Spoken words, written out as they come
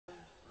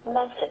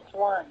Message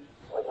 1.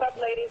 What's up,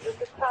 ladies? This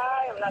is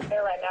Ty. I'm not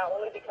there right now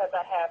only because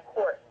I have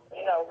court.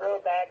 You know, real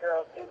bad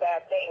girls do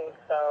bad things,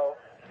 so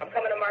I'm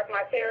coming to mark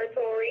my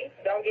territory.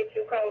 Don't get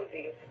too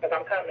cozy, because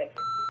I'm coming.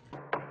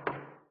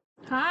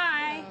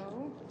 Hi.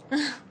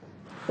 Hello.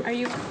 Are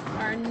you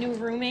our new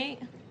roommate?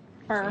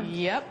 Or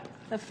yep.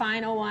 The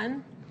final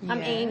one? Yes.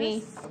 I'm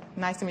Aimee.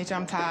 Nice to meet you.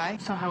 I'm Ty.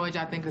 So how would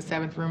y'all think the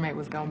 7th roommate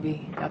was gonna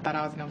be? Y'all thought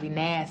I was gonna be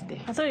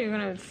nasty. I thought you were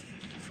gonna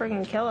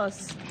freaking kill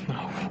us.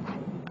 No.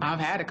 I've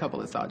had a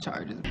couple assault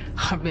charges.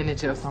 I've been in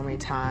jail so many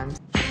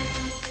times.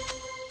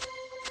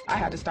 I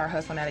had to start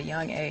hustling at a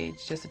young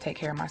age just to take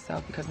care of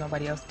myself because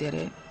nobody else did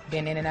it.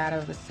 Been in and out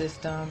of the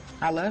system.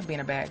 I love being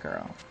a bad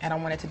girl, and I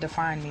wanted to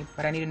define me,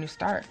 but I need a new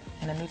start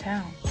in a new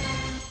town.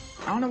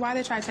 I don't know why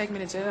they tried to take me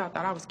to jail. I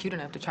thought I was cute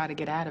enough to try to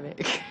get out of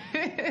it.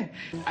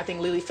 I think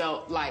Lily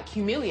felt, like,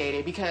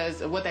 humiliated because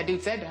of what that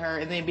dude said to her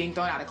and then being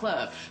thrown out of the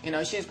club. You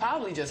know, she's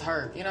probably just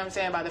hurt, you know what I'm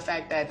saying, by the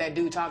fact that that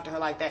dude talked to her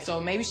like that. So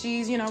maybe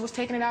she's, you know, was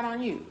taking it out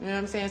on you, you know what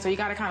I'm saying? So you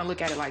gotta kind of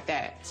look at it like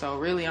that. So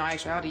really, in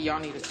actuality,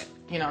 y'all need to,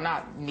 you know,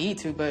 not need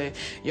to, but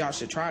y'all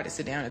should try to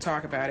sit down and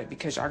talk about it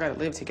because y'all gotta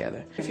live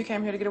together. If you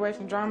came here to get away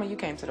from drama, you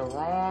came to the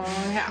wrong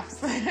house.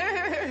 Stop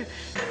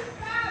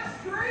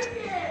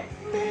drinking!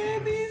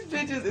 Man, these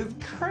bitches is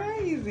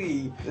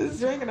crazy. Just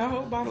drinking a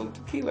whole bottle of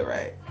tequila,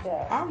 right?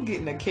 Yeah. I'm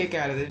getting a kick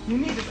out of this. You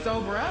need to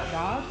sober up,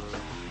 dog.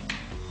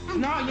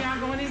 No, you're not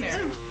going in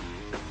there.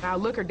 I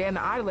look her dead in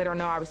the eye to let her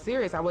know I was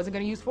serious. I wasn't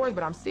gonna use force,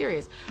 but I'm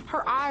serious.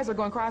 Her eyes are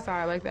going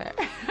cross-eyed like that.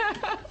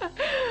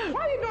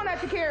 Why are you doing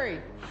that to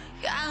Kerry?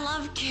 I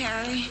love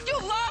Kerry. You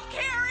love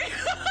Kerry?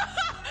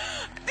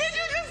 Did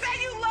you just say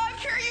you love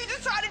Kerry? You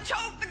just tried to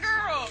choke the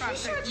girl.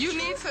 You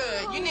need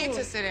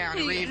to sit down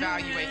and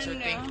reevaluate your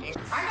thinking.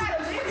 I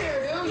gotta live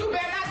here, dude. You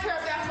better not tear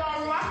up that small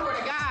room. I swear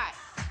to God.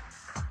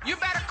 You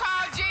better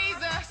call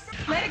Jesus.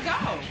 Let it go.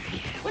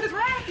 What is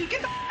wrong with you?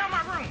 Get the out of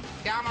my room.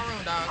 Get out of my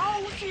room, dog.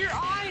 Oh, look at your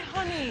eye,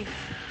 honey.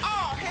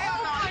 Oh, hell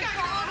no. You gotta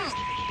get out of my room.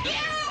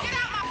 Get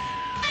out my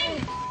room.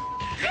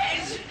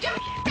 Bitch. Get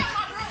out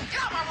my room.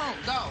 Get out my room.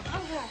 Go.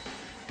 Okay.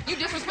 You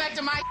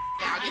disrespecting my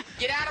now.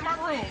 Get out of my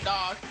room,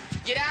 dog.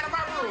 Get out of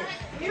my room.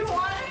 You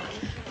want it?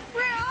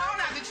 Real? You don't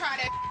have to try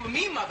that with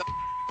me, mother.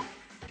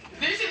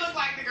 Did she look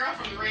like the girl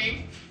from The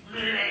Ring? See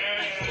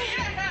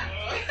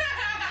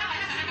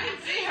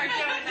her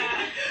doing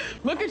that.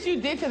 Look what you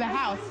did to the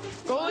house.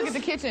 Go look at the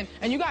kitchen,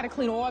 and you got to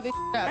clean all this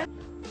up.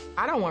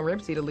 I don't want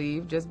Ripsi to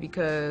leave just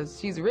because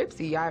she's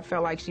Ripsi. I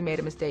felt like she made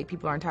a mistake.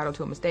 People are entitled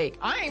to a mistake.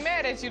 I ain't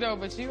mad at you, though,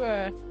 but you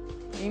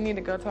need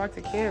to go talk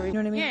to Kerry. You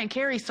know what I mean? Yeah, and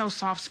Kerry's so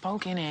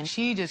soft-spoken, and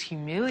she just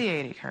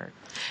humiliated her.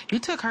 You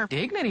took her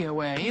dignity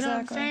away, you know what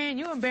I'm saying?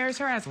 You embarrassed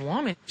her as a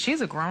woman.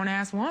 She's a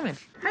grown-ass woman.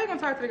 How you gonna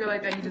talk to the girl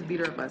like that? You just beat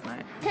her up last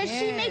night. Because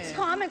she makes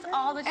comments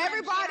all the time.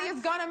 Everybody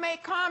is gonna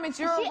make comments.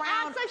 You're she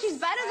around acts like she's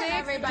better than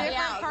everybody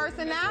else.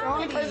 Personalities. The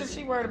only person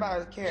she worried about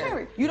is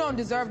Kerry. You don't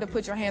deserve to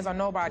put your hands on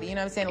nobody, you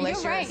know what I'm saying,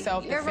 unless you're in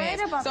self-defense. You're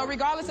right about so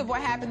regardless of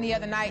what happened the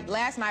other night,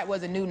 last night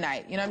was a new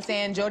night, you know what I'm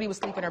saying? Jodie was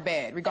sleeping in her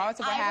bed. Regardless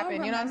of what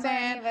happened, you know what I'm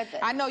saying?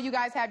 I know you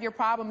guys have your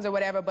problems or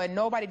whatever, but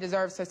nobody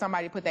deserves for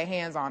somebody to put their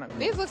hands on them.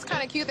 These looks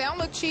kind of cute. They don't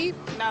look cheap.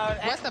 No.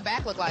 What's the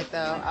back look like,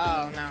 though?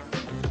 Oh, no.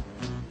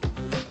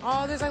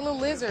 Oh, there's like little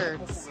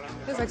lizards.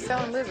 There's like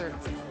selling lizards.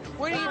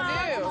 What do you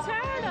do?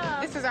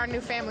 This is our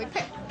new family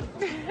pet.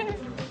 Do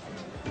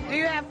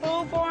you have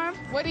food for him?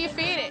 What do you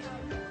feed it?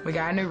 We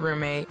got a new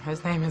roommate.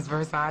 His name is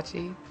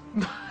Versace.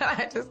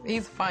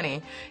 He's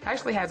funny. He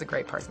actually has a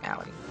great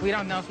personality. We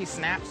don't know if he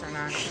snaps or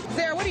not.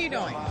 Zara, what are you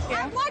doing?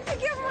 I'd like to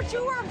give her a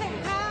tour of the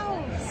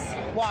house.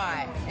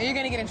 Why? Are you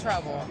gonna get in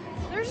trouble?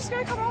 They're just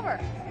gonna come over.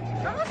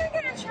 I'm not gonna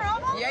get in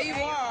trouble. Yeah, you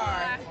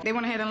are. They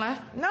went ahead and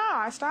left? No,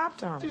 I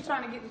stopped them. She was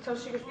trying to get until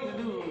she could see the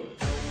dude.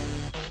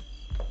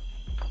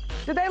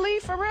 Did they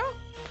leave for real?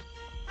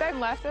 They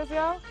left us,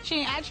 y'all?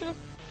 She ain't actually.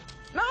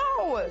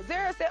 No,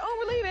 Zara said, oh,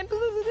 we're leaving.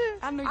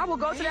 I will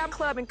go to that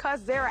club and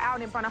cuss Zara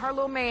out in front of her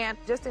little man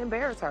just to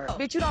embarrass her.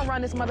 Bitch, you don't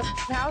run this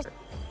motherfucking house.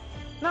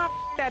 No,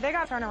 that. They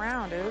got to turn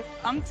around, dude.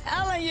 I'm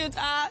telling you,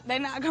 Todd, they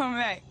not coming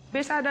back.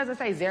 Bitch, that doesn't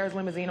say Zara's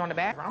limousine on the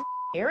back. I'm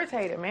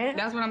irritated, man.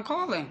 That's what I'm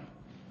calling.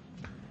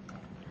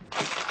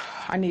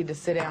 I need to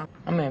sit down.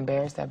 I'm going to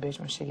embarrass that bitch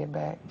when she get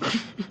back.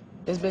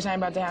 This bitch ain't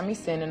about to have me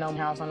sitting in no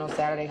house on no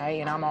Saturday night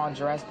and I'm all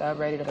dressed up,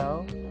 ready to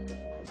go.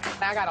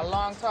 I got a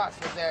long talk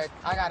with Zara.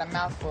 I got a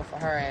mouthful for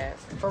her ass.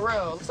 For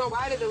real. So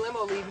why did the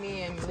limo leave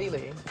me and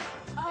Lily?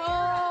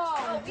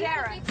 Oh,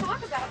 Zara. We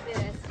talk about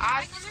this.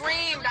 I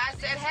screamed. I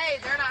said, hey,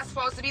 they're not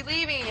supposed to be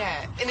leaving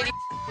yet. And then he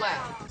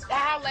left.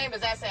 How lame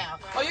does that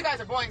sound? Oh, you guys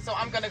are boring, so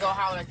I'm going to go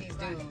holler at these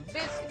dudes.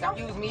 Bitch, don't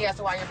use me as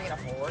to why you're being a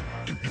whore.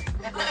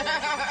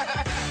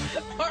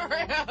 For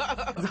real.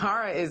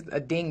 Zara is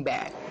a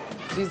dingbat.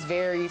 She's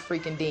very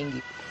freaking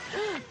dingy.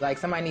 Like,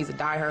 somebody needs to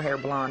dye her hair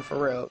blonde, for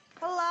real.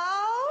 Hello?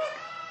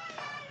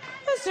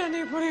 Is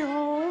anybody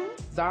home?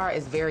 Zara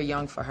is very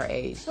young for her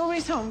age.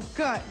 Nobody's home.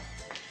 Good.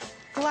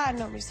 Glad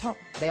nobody's home.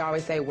 They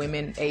always say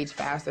women age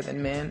faster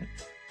than men.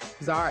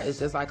 Zara is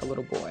just like a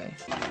little boy.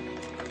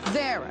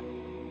 Zara,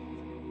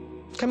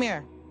 come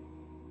here.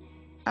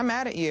 I'm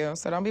mad at you,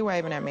 so don't be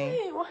waving at me.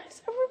 Hey, why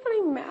is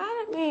everybody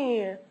mad at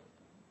me?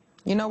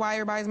 You know why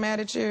everybody's mad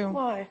at you?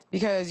 Why?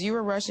 Because you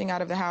were rushing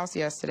out of the house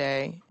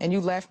yesterday, and you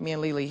left me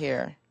and Lily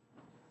here.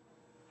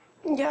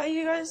 Yeah,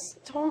 you guys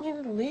told me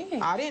to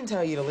leave. I didn't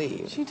tell you to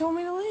leave. She told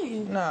me to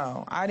leave.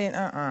 No, I didn't,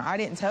 I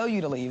didn't tell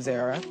you to leave,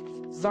 Zara.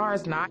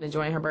 Zara's not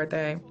enjoying her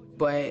birthday,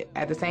 but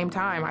at the same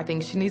time, I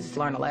think she needs to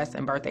learn a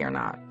lesson, birthday or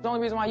not. The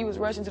only reason why you was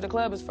rushing to the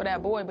club is for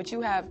that boy, but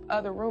you have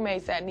other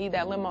roommates that need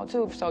that limo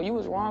too, so you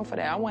was wrong for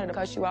that. I wanted to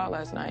cuss you out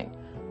last night.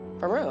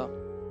 For real.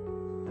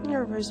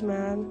 You're just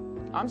mad.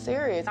 I'm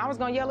serious. I was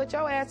gonna yell at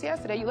your ass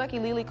yesterday. You lucky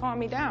Lily calmed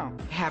me down.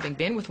 Having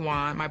been with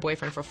Juan, my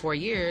boyfriend, for 4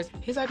 years,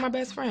 he's like my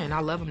best friend. I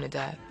love him to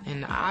death,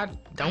 and I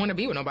don't want to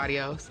be with nobody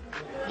else.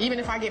 Even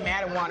if I get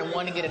mad at Juan and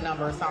want to get a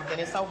number or something,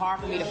 it's so hard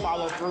for me to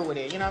follow through with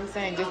it. You know what I'm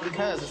saying? Just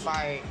because it's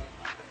like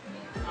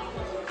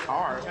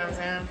hard. You know what I'm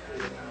saying?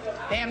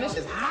 Damn, this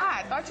is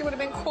hot. I thought you would have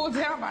been cooled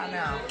down by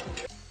now.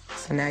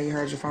 So now you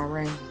heard your phone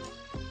ring?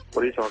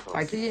 What are you talking about?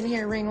 Like you didn't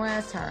hear it ring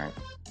last time.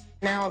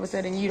 Now all of a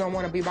sudden you don't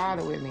want to be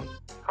bothered with me.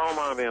 How am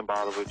I being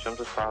bothered with you? I'm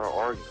just tired of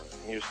arguing.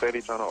 You're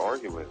steady trying to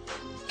argue with me.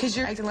 Because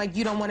you're acting like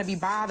you don't want to be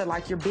bothered,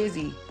 like you're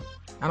busy.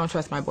 I don't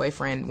trust my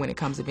boyfriend when it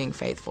comes to being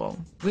faithful.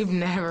 We've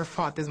never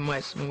fought this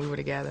much when we were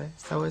together.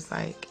 So it's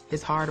like,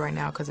 it's hard right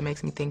now because it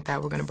makes me think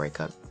that we're going to break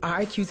up.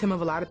 I accuse him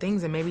of a lot of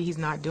things that maybe he's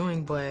not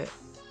doing, but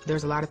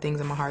there's a lot of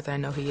things in my heart that I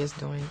know he is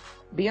doing.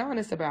 Be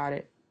honest about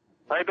it.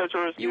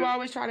 You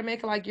always try to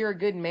make it like you're a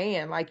good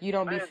man, like you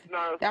don't be...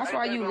 That's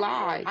why you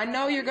lie. I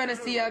know you're going to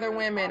see other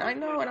women. I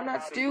know, and I'm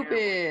not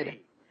stupid.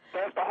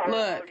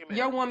 Look,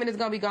 your woman is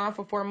going to be gone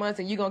for 4 months,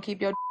 and you going to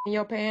keep your in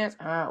your pants?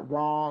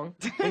 Wrong.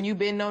 And you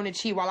been known to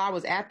cheat while I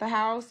was at the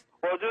house?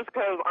 Well, just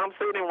because I'm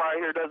sitting right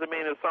here doesn't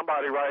mean there's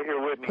somebody right here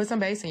with me. Put some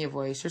bass in your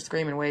voice. You're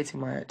screaming way too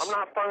much. I'm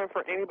not fighting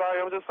for anybody.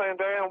 I'm just saying,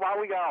 damn, why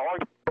we got to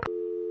argue?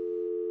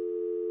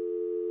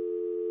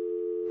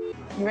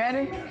 You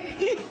ready?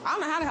 I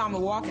don't know how the hell I'm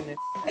gonna walk in this.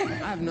 I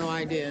have no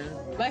idea.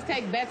 Let's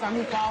take bets on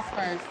who falls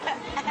first. No,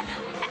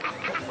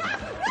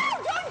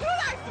 don't do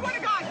that! I swear to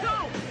God,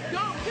 don't!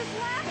 Don't! Just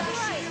laugh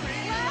right!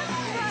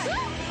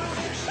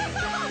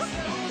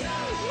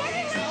 Look at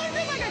me, you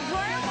look like a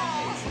grandma!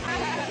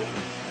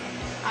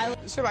 I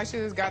feel like she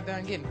just got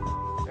done getting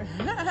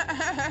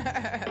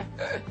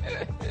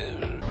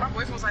My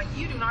boyfriend was like,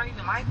 you do not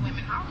even like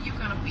women. How are you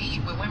gonna be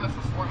with women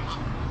for 4 months?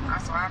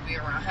 So I be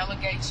around hella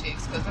gay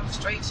chicks, because them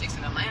straight chicks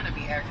in Atlanta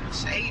be acting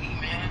shady,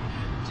 man.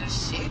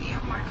 Just shitty.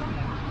 I'm like, come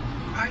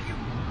on. Are you?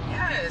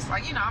 Yes.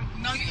 Like, you know, I'm...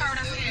 No, you heard what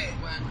I said.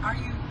 Are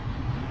you?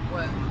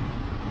 What?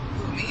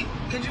 Who, me?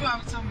 Because you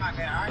always talking about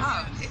that, are you?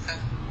 Oh, yeah.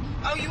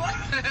 Oh, you are?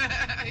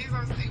 He's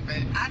so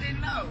stupid. I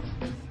didn't know.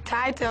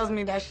 Ty tells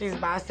me that she's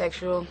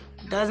bisexual.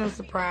 Doesn't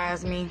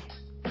surprise me.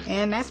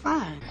 And that's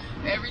fine.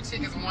 Every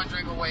chick is one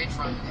drink away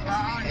from it.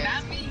 Oh,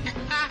 not me.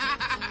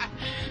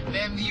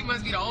 Then you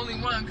must be the only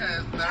one,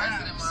 because the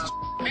rest of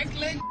them Make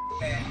leg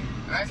bad.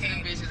 the rest of them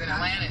bitches in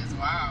Atlanta is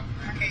wild.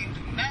 I can't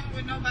do nothing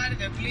with nobody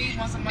that please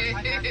want somebody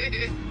like that.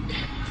 You'd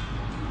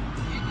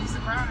be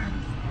surprised.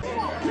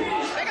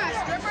 They got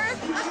strippers?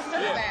 Where's the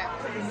strippers at?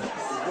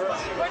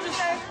 What'd you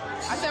say?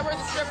 I said, where's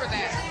the strippers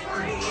at?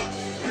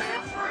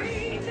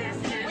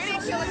 We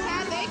didn't kill a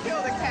cat, they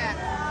killed a cat.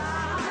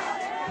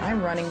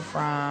 I'm running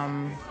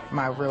from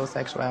my real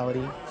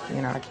sexuality.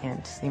 You know, I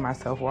can't see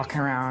myself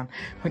walking around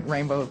with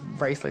rainbow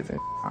bracelets and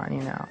on,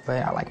 you know,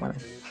 but I like women.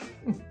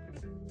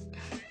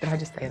 Did I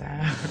just say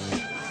that?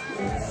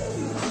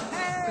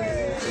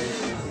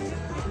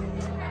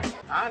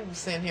 I'm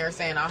sitting here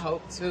saying I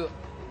hope too.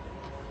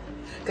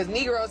 Because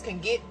Negroes can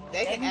get,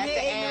 they can act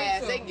the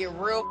ass, they can get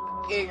real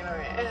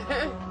ignorant.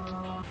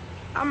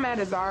 I'm mad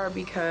at Zara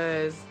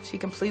because she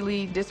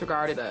completely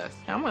disregarded us.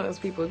 I'm one of those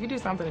people, if you do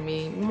something to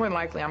me, more than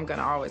likely I'm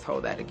gonna always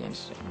hold that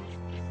against you.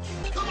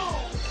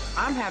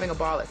 I'm having a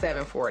ball at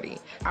 740.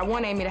 I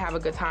want Aimee to have a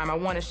good time. I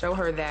want to show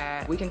her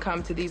that we can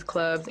come to these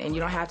clubs and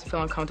you don't have to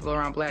feel uncomfortable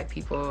around black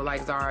people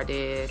like Zara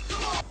did.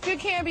 You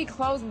can't be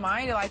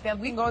closed-minded like that.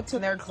 We can go to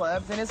their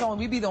clubs and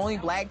we be the only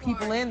black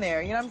people in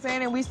there, you know what I'm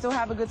saying? And we still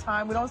have a good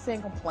time. We don't sit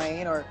and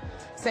complain or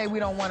say we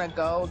don't want to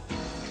go.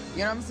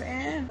 You know what I'm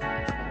saying?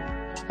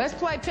 Let's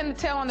play pin the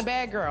tail on the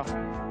bad girl.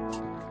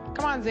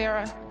 Come on,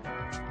 Zara.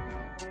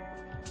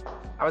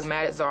 I was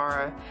mad at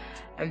Zara,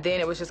 and then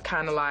it was just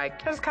kind of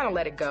like, I just kind of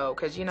let it go,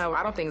 because, you know,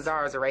 I don't think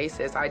Zara's a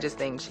racist. I just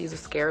think she's a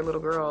scared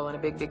little girl in a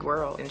big, big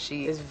world, and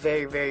she is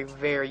very, very,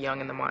 very young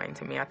in the mind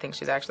to me. I think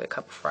she's actually a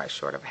couple fries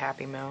short of a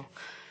happy meal.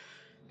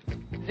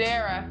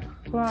 Zara.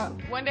 What?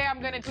 One day I'm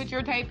gonna put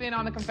your tape in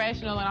on the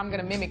confessional and I'm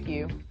gonna mimic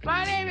you.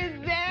 My name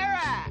is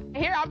Zara.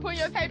 Here, I'll put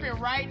your tape in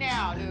right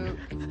now, dude.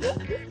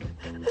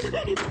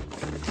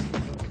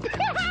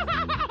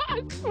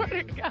 I swear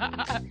to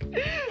God.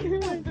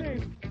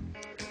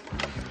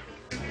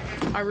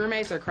 Our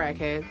roommates are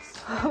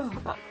crackheads.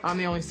 I'm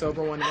the only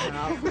sober one in the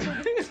house.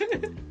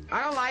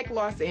 I don't like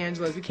Los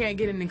Angeles. We can't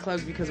get in the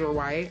clubs because we're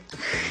white.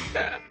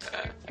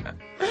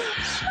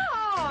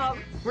 Stop!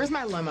 Where's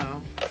my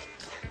limo?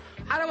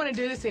 I don't want to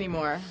do this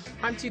anymore.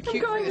 I'm too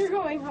cute for this. You're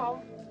going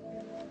home.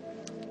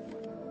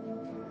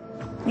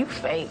 You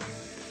fake.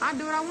 I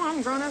do what I want. I'm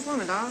a grown-ass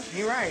woman, dog.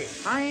 You're right.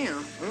 I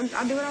am.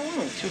 I do what I want.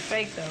 You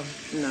fake,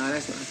 though. No,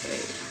 that's not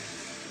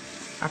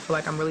fake. I feel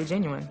like I'm really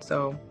genuine.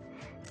 So,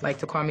 like,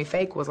 to call me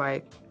fake was,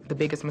 like, the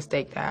biggest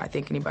mistake that I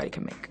think anybody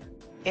can make.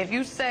 If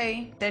you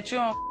say that you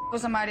don't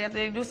with somebody after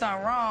they do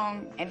something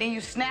wrong, and then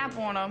you snap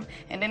on them,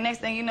 and the next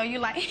thing you know, you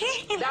like,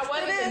 that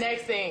wasn't the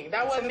next thing.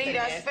 That wasn't to me, the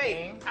that's next fake.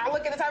 thing. I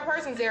look at the type of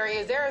person Zara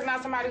is. Zara is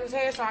not somebody who's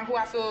headstrong, who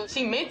I feel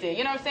she meant it.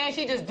 You know what I'm saying?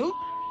 She just do.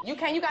 You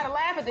gotta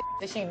laugh at the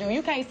that she do.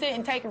 You can't sit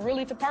and take it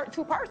really too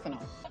personal.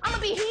 I'm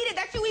gonna be heated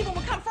that you even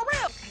would come for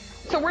real.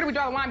 So where do we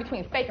draw the line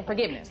between fake and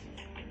forgiveness?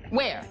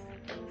 Where?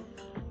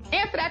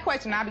 Answer that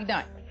question, I'll be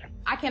done.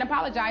 I can't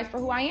apologize for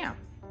who I am.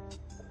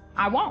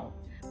 I won't.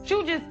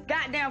 You just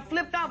goddamn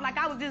flipped off like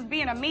I was just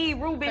being a mean,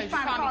 rude bitch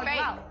trying to call you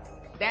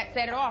out. That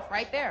set it off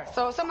right there.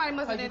 So somebody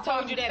must have just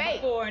told you that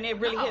before, and it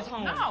really hits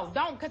home. No,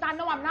 don't, because I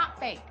know I'm not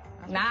fake.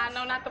 Nah, I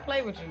know not to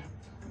play with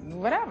you.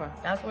 Whatever.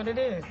 That's what it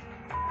is.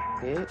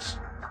 Bitch.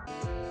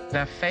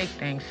 That fake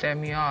thing set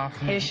me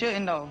off. It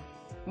shouldn't, though.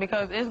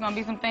 Because it's gonna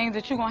be some things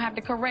that you're gonna have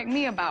to correct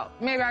me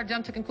about. Maybe I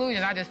jumped to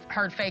conclusions. I just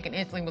heard fake and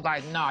instantly was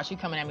like, nah, she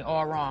coming at me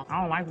all wrong.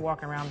 I don't like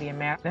walking around being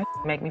mad. That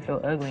make me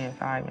feel ugly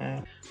inside,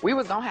 man. We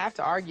was gonna have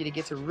to argue to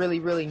get to really,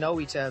 really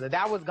know each other.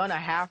 That was gonna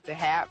have to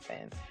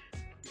happen.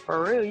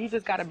 For real, you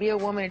just gotta be a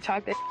woman and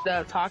talk that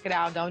up, talk it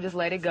out, don't just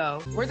let it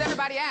go. Where's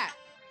everybody at?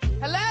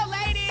 Hello,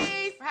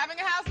 ladies! We're having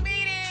a house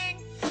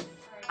meeting.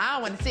 I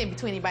don't want to sit in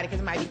between anybody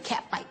because it might be a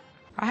cat fight.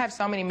 I have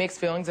so many mixed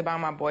feelings about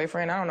my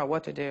boyfriend. I don't know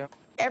what to do.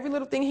 Every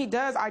little thing he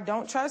does, I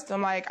don't trust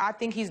him. Like, I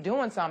think he's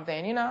doing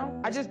something, you know?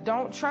 I just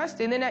don't trust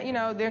him. And then, you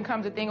know, then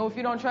comes the thing, oh, if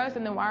you don't trust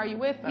him, then why are you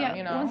with him,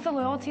 you know? Once the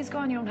loyalty's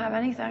gone, you don't have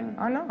anything.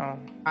 I know.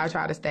 I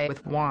try to stay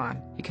with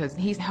Juan because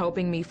he's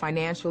helping me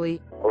financially.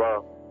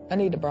 Hello? I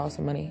need to borrow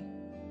some money.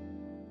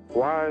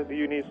 Why do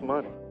you need some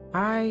money?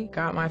 I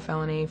got my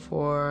felony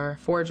for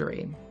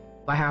forgery.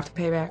 I have to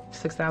pay back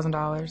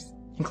 $6,000,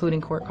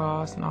 including court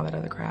costs and all that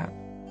other crap.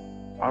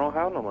 I don't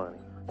have no money.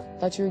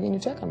 Thought you were getting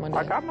your check on Monday.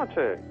 I got my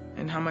check.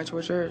 And how much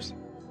was yours?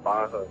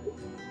 500.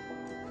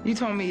 You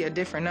told me a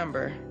different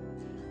number.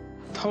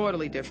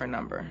 Totally different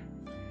number.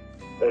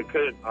 I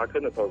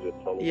couldn't have told you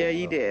a total. Yeah,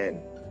 you did.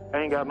 I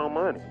ain't got no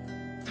money.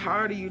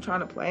 Tired of you trying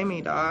to play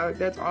me, dog.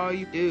 That's all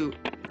you do.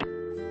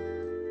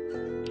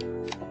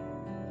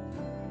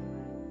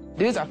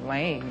 Dudes are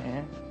lame,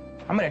 man.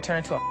 I'm gonna turn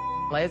into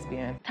a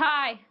lesbian.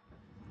 Ty.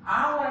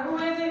 Who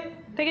is it?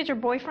 I think it's your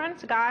boyfriend,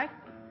 it's a guy.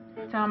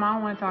 Tell him I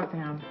don't want to talk to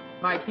him.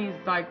 Like, he's,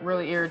 like,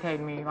 really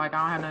irritating me. Like,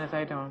 I don't have nothing to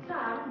say to him.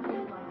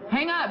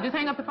 Hang up. Just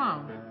hang up the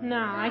phone. No,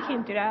 I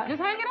can't do that.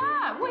 Just hang it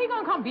up. What, he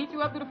gonna come beat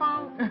you up through the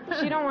phone?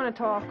 She don't want to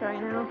talk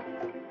right now.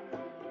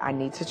 I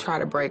need to try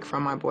to break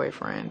from my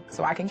boyfriend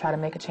so I can try to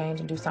make a change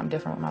and do something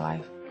different with my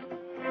life.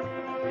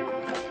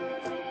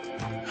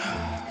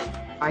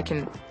 I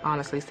can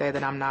honestly say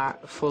that I'm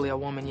not fully a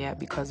woman yet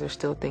because there's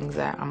still things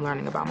that I'm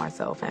learning about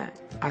myself, and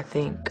I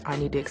think I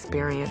need to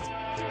experience.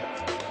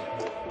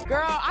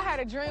 Girl, I had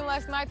a dream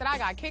last night that I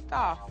got kicked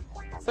off.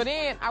 So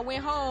then I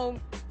went home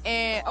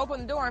and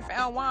opened the door and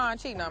found Juan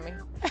cheating on me.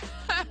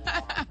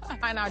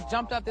 And I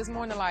jumped up this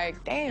morning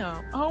like, damn,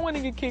 I don't want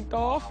to get kicked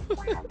off.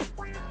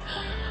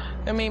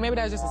 I mean, maybe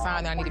that was just a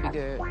sign that I need to be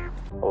good.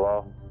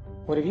 Hello?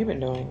 What have you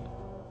been doing?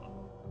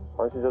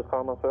 Why don't you just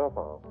call my cell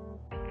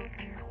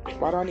phone?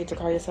 Why do I need to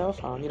call your cell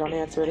phone? You don't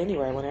answer it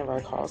anyway whenever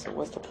I call, so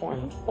what's the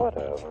point?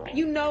 Whatever.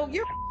 You know,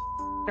 you're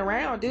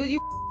around, dude.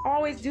 You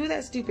always do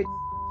that stupid.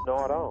 No,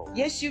 I don't.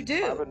 Yes, you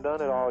do. I haven't done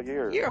it all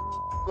year. You're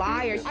a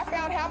liar. I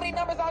found how many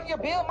numbers on your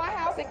bill at my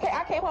house, and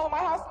I came home and my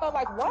house smelled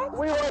like what?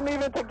 We weren't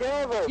even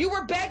together. You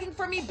were begging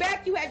for me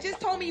back. You had just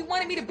told me you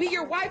wanted me to be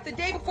your wife the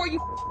day before you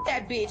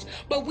that bitch,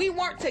 but we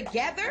weren't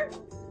together?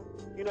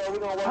 You know, we're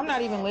gonna work. I'm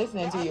not even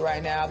listening to you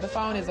right now. The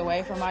phone is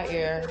away from my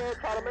ear. You're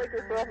trying to make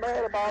yourself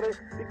mad about it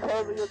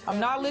because of your... I'm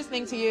not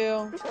listening to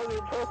you. Because of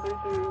your trust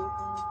issues.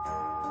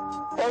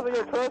 Because of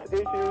your trust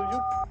issues,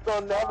 you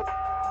gonna never...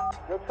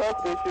 Your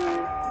trust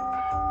issues.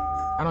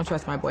 I don't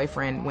trust my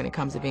boyfriend when it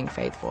comes to being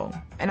faithful.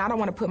 And I don't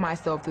want to put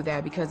myself through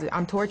that because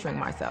I'm torturing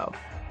myself.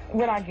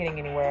 We're not getting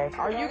anywhere.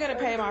 Are you going to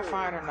pay my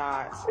fine or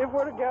not? If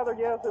we're together,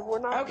 yes. If we're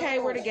not... Okay,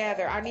 we're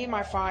together. I need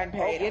my fine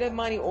paid. Get a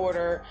money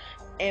order,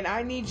 and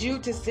I need you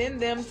to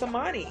send them some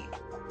money.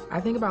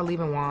 I think about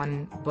leaving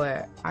Juan,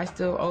 but I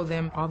still owe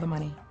them all the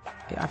money.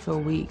 I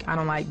feel weak. I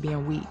don't like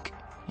being weak,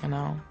 you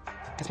know?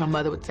 As my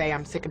mother would say,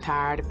 I'm sick and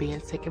tired of being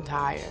sick and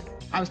tired.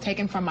 I was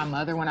taken from my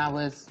mother when I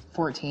was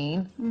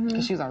 14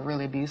 because she was like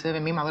really abusive,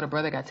 and me and my little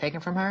brother got taken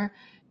from her.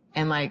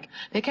 And like,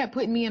 they kept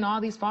putting me in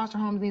all these foster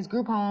homes, these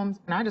group homes,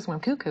 and I just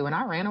went cuckoo and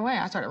I ran away.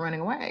 I started running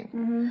away.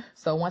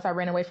 So once I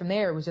ran away from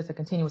there, it was just a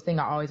continuous thing.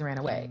 I always ran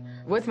away.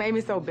 What's made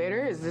me so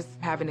bitter is just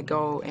having to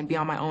go and be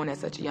on my own at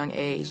such a young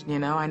age. You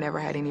know, I never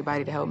had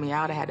anybody to help me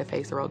out. I had to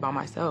face the road by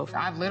myself.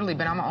 I've literally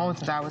been on my own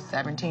since I was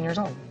 17 years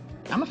old.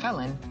 I'm a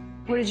felon.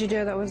 What did you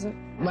do that was it?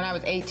 When I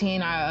was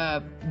 18, I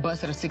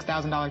busted a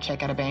 $6,000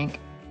 check at a bank.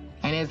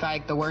 And it's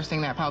like the worst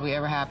thing that probably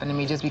ever happened to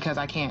me just because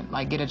I can't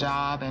like get a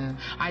job. And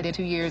I did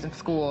 2 years in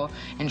school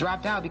and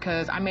dropped out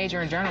because I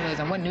majored in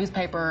journalism. What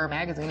newspaper or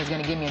magazine is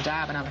gonna give me a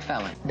job and I'm a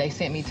felon? They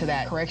sent me to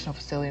that correctional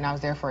facility and I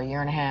was there for 1.5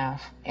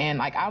 years. And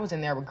like I was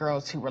in there with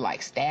girls who were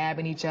like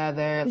stabbing each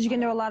other. Did you get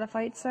into a lot of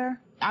fights, sir?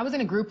 I was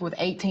in a group with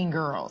 18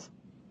 girls.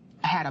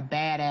 I had a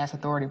badass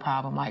authority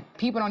problem. Like,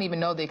 people don't even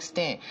know the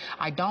extent.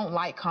 I don't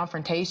like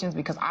confrontations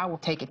because I will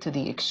take it to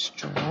the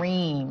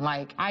extreme.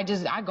 Like, I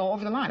go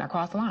over the line. I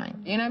cross the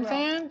line. You know what I'm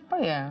saying?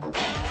 Oh, yeah.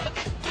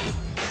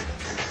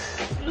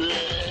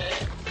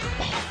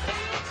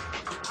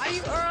 Are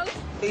you early?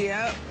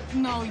 Yep.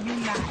 No, you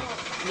not.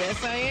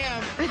 Yes, I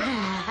am.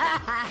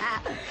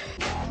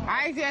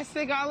 I just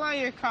stick all on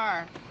your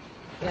car.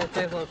 Yeah,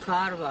 take a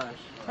car wash.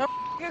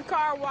 Your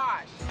car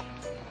wash.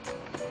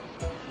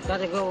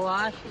 Gotta go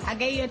wash? I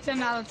gave you a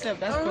 $10 tip.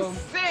 That's cool. I'm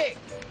sick.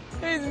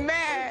 He's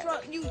mad.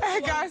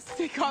 I got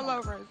stick all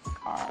over his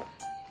car.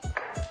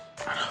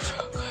 I don't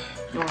feel good.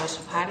 You want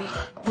some potty?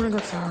 I wanna go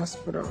to the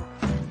hospital.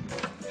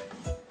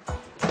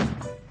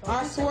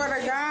 I swear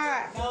to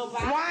God.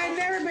 Why I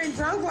never been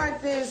drunk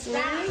like this,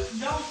 man?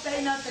 Don't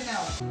say nothing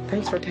else.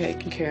 Thanks for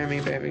taking care of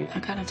me, baby. I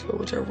got into it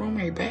with your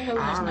roommate bad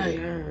last night.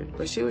 Heard,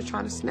 but she was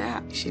trying to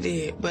snap. She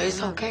did, but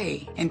it's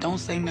okay. And don't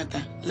say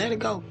nothing. Let it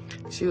go.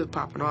 She was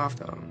popping off,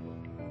 though.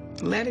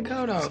 Let it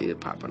go, though. She was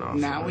popping off.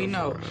 Now we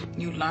know.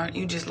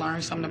 You just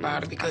learned something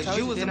about it because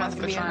you was the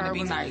motherfucker trying to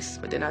be nice.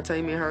 But then I tell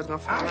you, me and her was gonna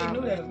fall out. I already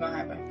knew that was gonna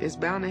happen. It's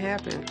bound to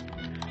happen.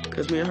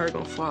 Because me and her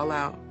gonna fall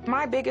out.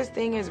 My biggest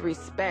thing is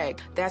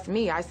respect. That's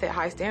me. I set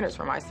high standards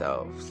for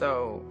myself.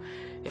 So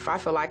if I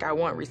feel like I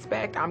want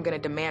respect, I'm gonna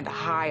demand a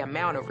high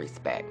amount of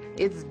respect.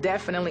 It's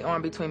definitely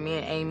on between me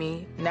and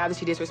Aimee. Now that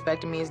she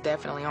disrespected me, it's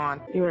definitely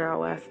on. You were out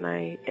last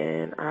night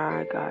and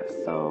I got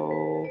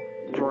so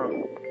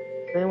drunk.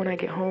 Then when I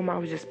get home, I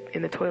was just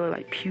in the toilet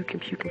like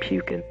puking.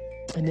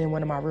 And then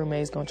one of my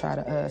roommates gonna try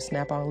to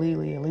snap on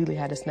Lily, and Lily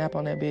had to snap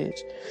on that bitch.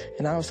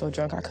 And I was so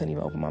drunk I couldn't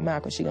even open my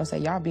mouth, because she gonna say,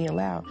 y'all being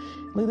loud.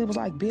 Lily was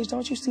like, bitch,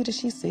 don't you see that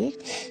she's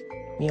sick?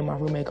 Me and my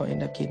roommate gonna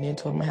end up getting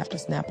into it. I'm gonna have to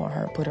snap on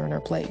her, put her in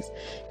her place,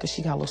 because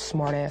she got a little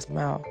smart-ass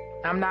mouth.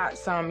 I'm not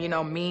some,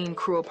 mean,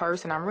 cruel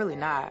person. I'm really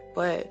not.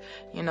 But,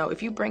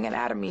 if you bring it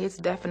out of me, it's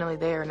definitely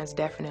there, and it's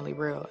definitely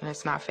real, and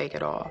it's not fake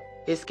at all.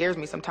 It scares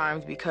me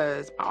sometimes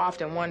because I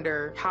often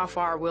wonder, how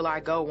far will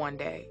I go one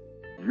day?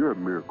 You're a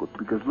miracle,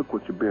 because look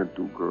what you've been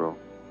through, girl.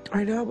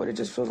 I know, but it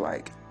just feels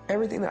like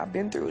everything that I've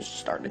been through is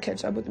starting to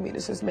catch up with me.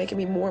 This is making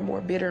me more and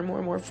more bitter and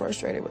more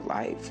frustrated with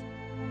life.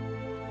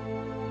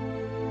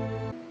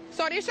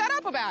 So then shut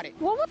up about it.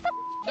 Well, what the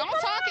Don't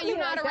talk and you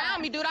not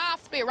around me, dude. I'll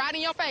spit right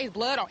in your face,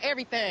 blood on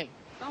everything.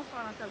 Don't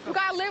fall on You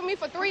gotta live with me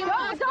for 3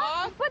 months,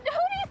 dog. But who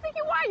do you think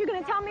you are? You're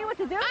gonna tell me what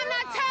to do? I'm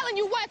not telling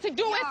you what to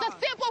do. It's a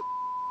simple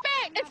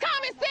fact. It's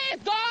common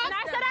sense, dog. And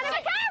I said I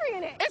didn't carry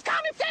in it. It's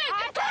common sense.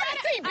 It's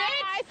courtesy,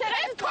 bitch.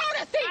 It's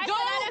courtesy, dog.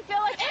 I didn't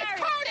feel like It's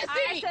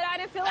courtesy. I said I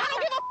didn't feel like I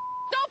don't give a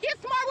Don't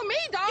get smart with me,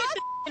 dog.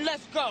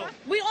 Let's go.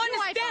 We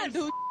understand.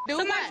 Do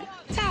what?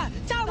 Ty,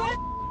 what?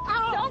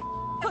 Don't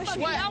push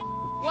me.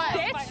 What?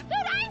 Bitch.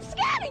 Dude, I ain't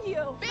scared of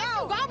you. Bitch,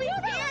 you gonna be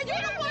scared. You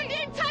the one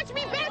didn't touch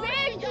me,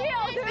 bitch.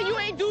 Dude. You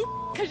ain't do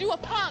because you a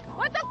punk.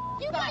 What the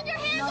you putting your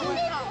hands on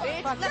me for?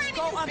 Bitch. Let's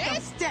go up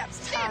them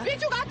steps, Ty.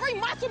 Bitch, you got 3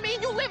 months with me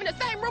and you live in the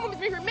same room with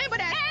me. Remember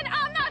that. And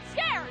I'm not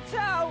scared,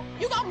 so...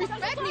 You gonna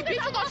respect me,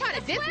 bitch. You gonna try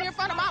to diss me in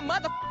front of my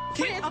mother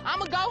friends.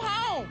 I'ma go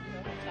home.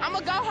 I'ma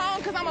go home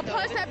because I'ma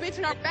punch that bitch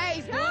in her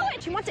face, dude. Do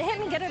it. She wants to hit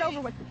me, get it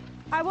over with.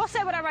 I will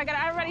say whatever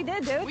I already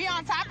did, dude. We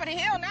on top of the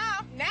hill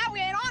now. Now we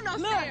ain't on no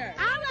stairs.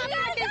 I'm not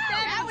fucking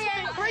stairs. Now we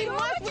ain't 3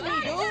 months with me,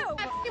 dude.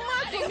 3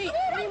 months with me.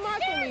 3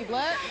 months with me,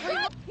 blood.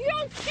 You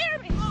don't scare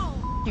me.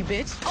 You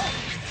bitch. No,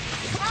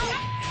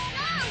 what?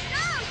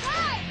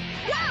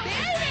 Yo,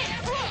 baby,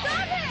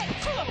 stop it.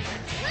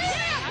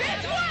 Yeah,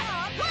 bitch, what?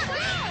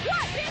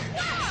 What, bitch,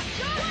 what?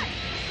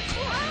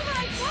 Oh,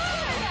 my God.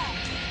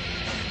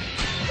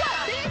 What,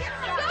 bitch? Stop it.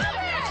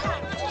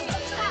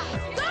 Stop.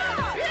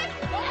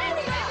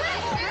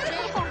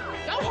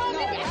 Don't hold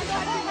me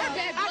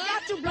back. I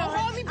got you, bro. Don't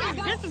hold me back.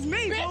 This is me,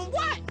 bitch. bro.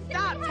 What?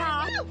 Stop,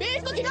 Tom.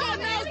 Bitch, look at your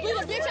nails,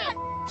 bleeding,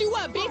 bitch. You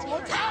up, bitch?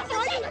 Tom,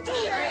 why you do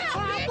that?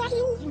 Why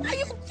you do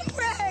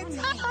that?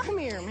 Come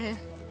here, man.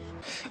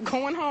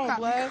 Going home,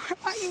 blood.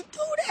 Why you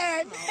do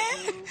that,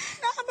 man?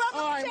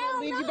 All right, I'll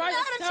leave you by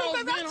yourself.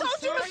 I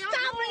told you to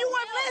stop and you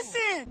wouldn't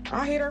listen.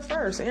 I hit her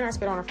first, and I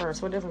spit on her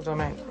first. What difference does it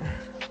make?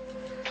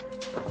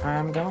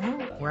 I'm going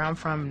home. Where I'm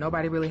from,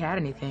 nobody really had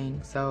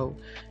anything. So,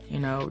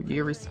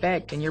 your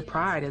respect and your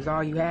pride is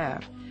all you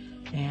have.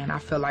 And I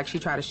feel like she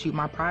tried to shoot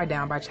my pride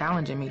down by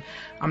challenging me.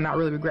 I'm not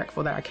really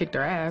regretful that I kicked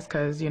her ass,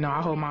 because,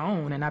 I hold my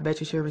own, and I bet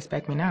you she'll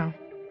respect me now.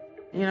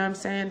 You know what I'm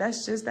saying?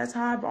 That's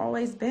how I've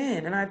always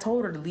been. And I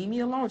told her to leave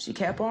me alone. She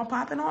kept on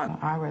popping on.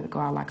 I'd rather go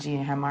out like G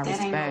and have my respect.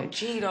 That ain't no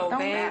G, though, Don't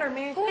babe. matter,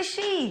 man. Who is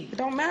she? It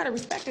don't matter.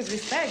 Respect is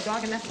respect,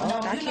 dog, and that's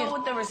all. You know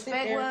what the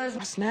respect was?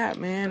 I snapped,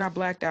 man. I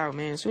blacked out,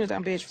 man. As soon as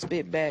that bitch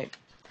spit back,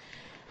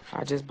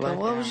 I just blacked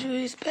out. What was you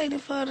expecting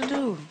for her to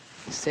do?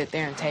 Sit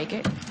there and take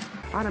it.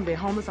 I done been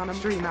homeless on the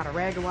street, not a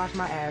rag to wash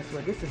my ass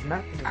with. This is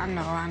nothing. I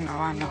know.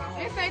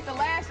 This ain't the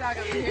last y'all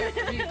gonna hear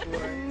from me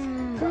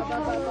for.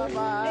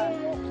 Bye.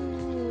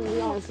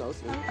 Y'all so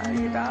sweet. All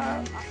right,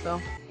 dog.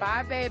 So,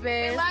 bye,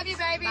 baby. We love you,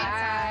 baby.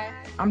 Bye.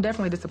 I'm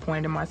definitely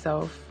disappointed in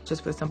myself,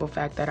 just for the simple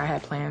fact that I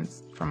had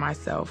plans for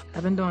myself.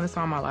 I've been doing this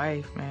all my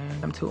life, man.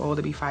 I'm too old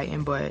to be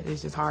fighting, but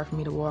it's just hard for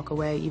me to walk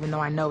away, even though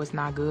I know it's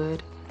not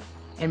good.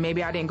 And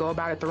maybe I didn't go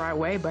about it the right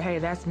way, but hey,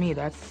 that's me.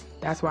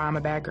 That's why I'm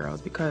a bad girl,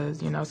 is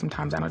because, you know,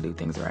 sometimes I don't do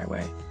things the right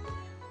way.